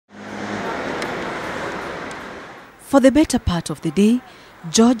For the better part of the day,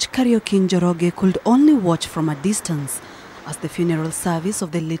 Judge Njoroge could only watch from a distance as the funeral service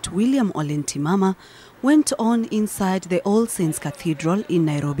of the late William Ole Ntimama went on inside the All Saints Cathedral in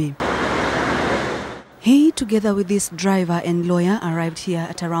Nairobi. He, together with his driver and lawyer, arrived here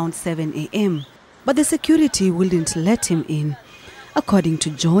at around 7 a.m. But the security wouldn't let him in. According to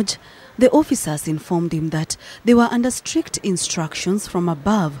George, the officers informed him that they were under strict instructions from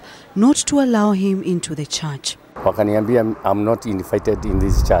above not to allow him into the church. Wakaniambia I'm not invited in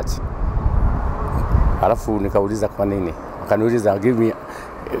this church. Alafu nikauliza kwa nini? Wakaniuliza give me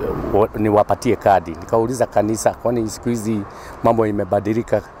niwapatie kadi. Nikauliza kanisa kwani siku hizi mambo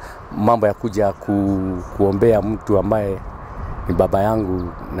imebadilika, mambo ya kuja kuombea mtu ambaye ni baba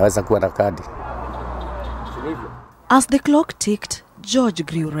yangu naweza kuwa na kadi. As the clock ticked, George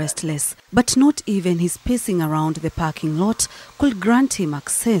grew restless, but not even his pacing around the parking lot could grant him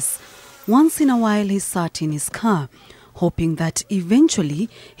access. Once in a while he sat in his car, hoping that eventually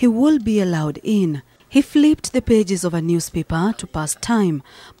he will be allowed in. He flipped the pages of a newspaper to pass time,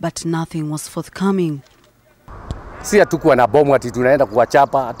 but nothing was forthcoming. Si hatukuwa na bomu ati tunaenda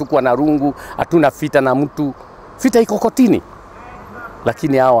kuwachapa, hatukuwa na rungu, hatuna vita na mtu. Vita iko kotini.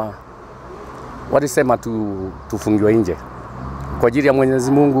 Lakini hawa walisema tufungiwe nje. Kwa ajili ya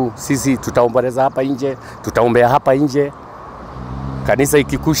Mwenyezi Mungu sisi tutaomboleza hapa nje, tutaombea hapa nje. Kanisa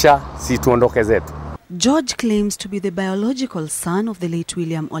ikikusha si tuondoke zetu. George claims to be the biological son of the late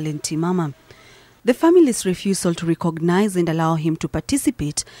William Ole Ntimama. The family's refusal to recognize and allow him to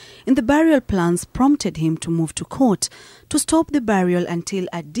participate in the burial plans prompted him to move to court to stop the burial until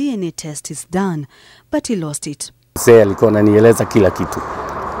a DNA test is done, but he lost it. Mzee alikuwa ananieleza kila kitu.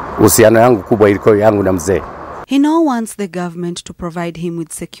 Uhusiano yangu kubwa ilikuwa yangu na mzee. He now wants the government to provide him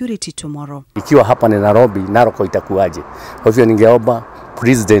with security tomorrow. Ikiwa hapa ni Nairobi, Narok itakuaje? Kwa hivyo ningeomba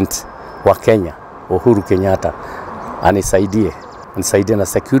President wa Kenya, Uhuru Kenyatta, anisaidie na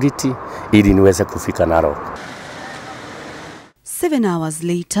security ili niweze kufika Narok. 7 hours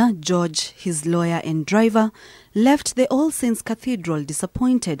later, George, his lawyer and driver left the All Saints Cathedral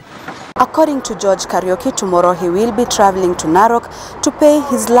disappointed. According to George Kariuki, tomorrow he will be traveling to Narok to pay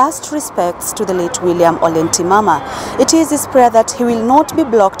his last respects to the late William Ole Ntimama. It is his prayer that he will not be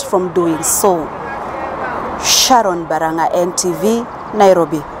blocked from doing so. Sharon Barang'a, NTV,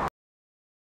 Nairobi.